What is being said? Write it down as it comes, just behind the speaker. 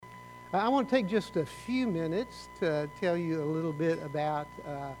I want to take just a few minutes to tell you a little bit about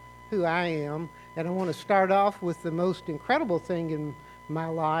who I am. And I want to start off with the most incredible thing in my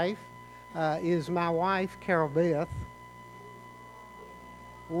life is my wife, Carol Beth.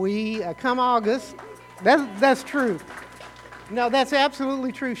 Come August, that's true. No, that's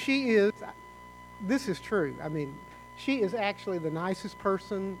absolutely true. This is true. I mean, she is actually the nicest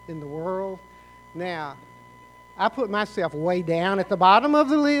person in the world. Now, I put myself way down at the bottom of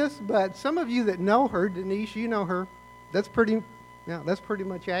the list, but some of you that know her, Denise, you know her. That's pretty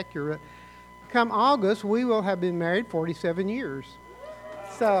much accurate. Come August, we will have been married 47 years.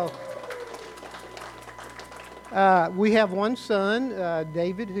 So, we have one son,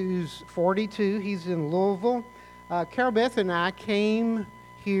 David, who's 42. He's in Louisville. Carol Beth and I came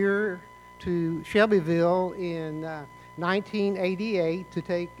here to Shelbyville in 1988 to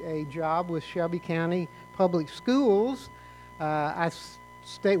take a job with Shelby County Public Schools.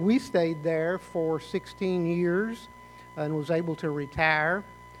 We stayed there for 16 years and was able to retire.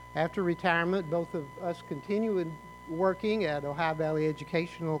 After retirement, both of us continued working at Ohio Valley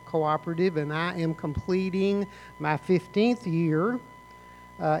Educational Cooperative, and I am completing my 15th year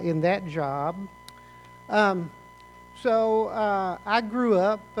in that job. So I grew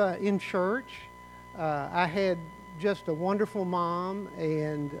up in church. I had just a wonderful mom,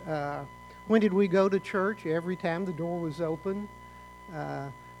 and when did we go to church? Every time the door was open.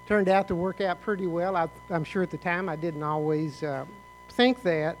 Turned out to work out pretty well. I'm sure at the time I didn't always think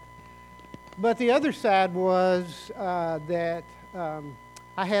that. But the other side was that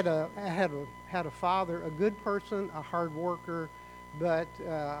I had a father, a good person, a hard worker, but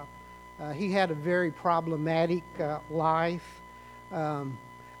he had a very problematic life.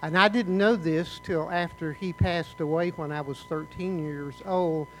 And I didn't know this till after he passed away when I was 13 years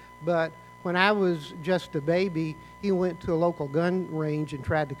old. But when I was just a baby, he went to a local gun range and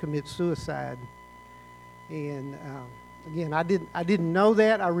tried to commit suicide. And again, I didn't know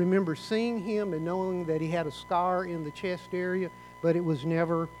that. I remember seeing him and knowing that he had a scar in the chest area, but it was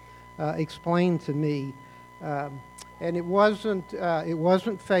never explained to me. And it wasn't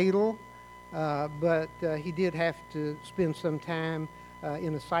fatal, but he did have to spend some time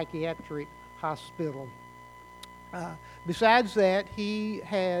in a psychiatric hospital. Besides that, he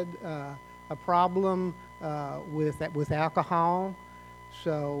had a problem with alcohol.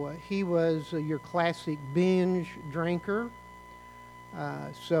 So he was your classic binge drinker.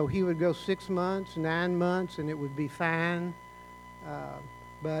 So he would go 6 months, 9 months, and it would be fine.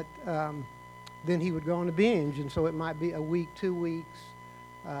 But then he would go on a binge, and so it might be a week, 2 weeks.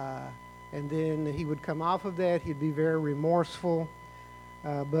 And then he would come off of that. He'd be very remorseful,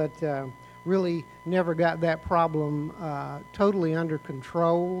 but really never got that problem totally under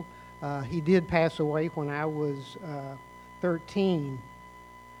control. He did pass away when I was 13.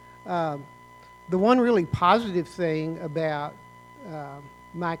 The one really positive thing about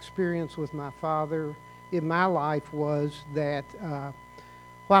my experience with my father in my life was that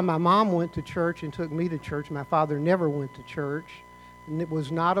while my mom went to church and took me to church, my father never went to church and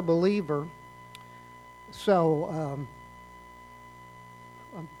was not a believer. So,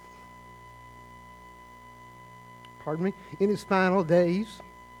 pardon me, in his final days,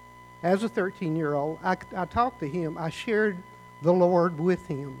 as a 13-year-old, I talked to him. I shared the Lord with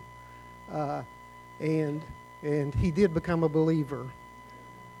him. And he did become a believer.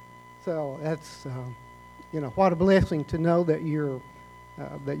 So that's, what a blessing to know that your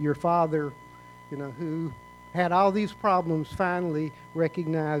father, who had all these problems, finally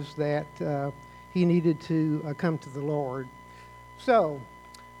recognized that he needed to come to the Lord. So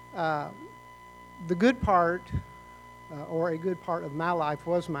the good part, or a good part of my life,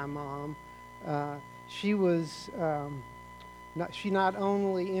 was my mom. She not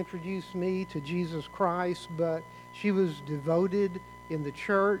only introduced me to Jesus Christ, but she was devoted in the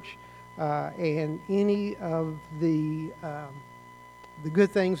church, and any of the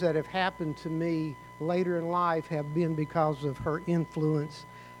good things that have happened to me later in life have been because of her influence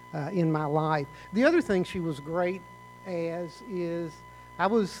in my life. The other thing she was great as is I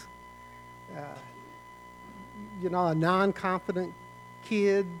was, a non-confident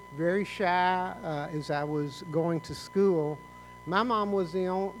kid, very shy as I was going to school. My mom was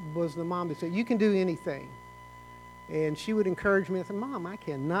the mom that said, "You can do anything." And she would encourage me and say, "Mom, I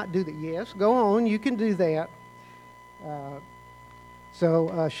cannot do that." "Yes, go on, you can do that."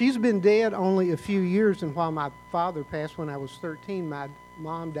 So she's been dead only a few years, and while my father passed when I was 13, my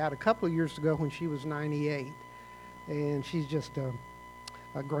mom died a couple of years ago when she was 98. And she's just a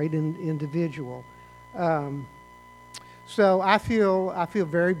great individual. So I feel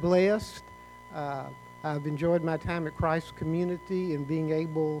very blessed. I've enjoyed my time at Christ Community and being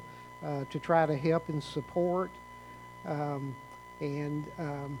able to try to help and support. Um, and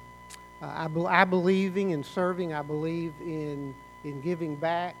I believing in serving. I believe in giving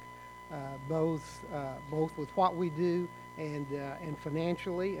back, both with what we do and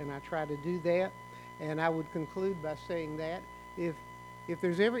financially. And I try to do that. And I would conclude by saying that if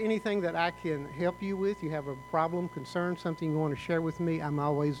there's ever anything that I can help you with, you have a problem, concern, something you want to share with me, I'm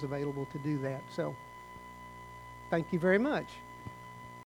always available to do that. So, thank you very much.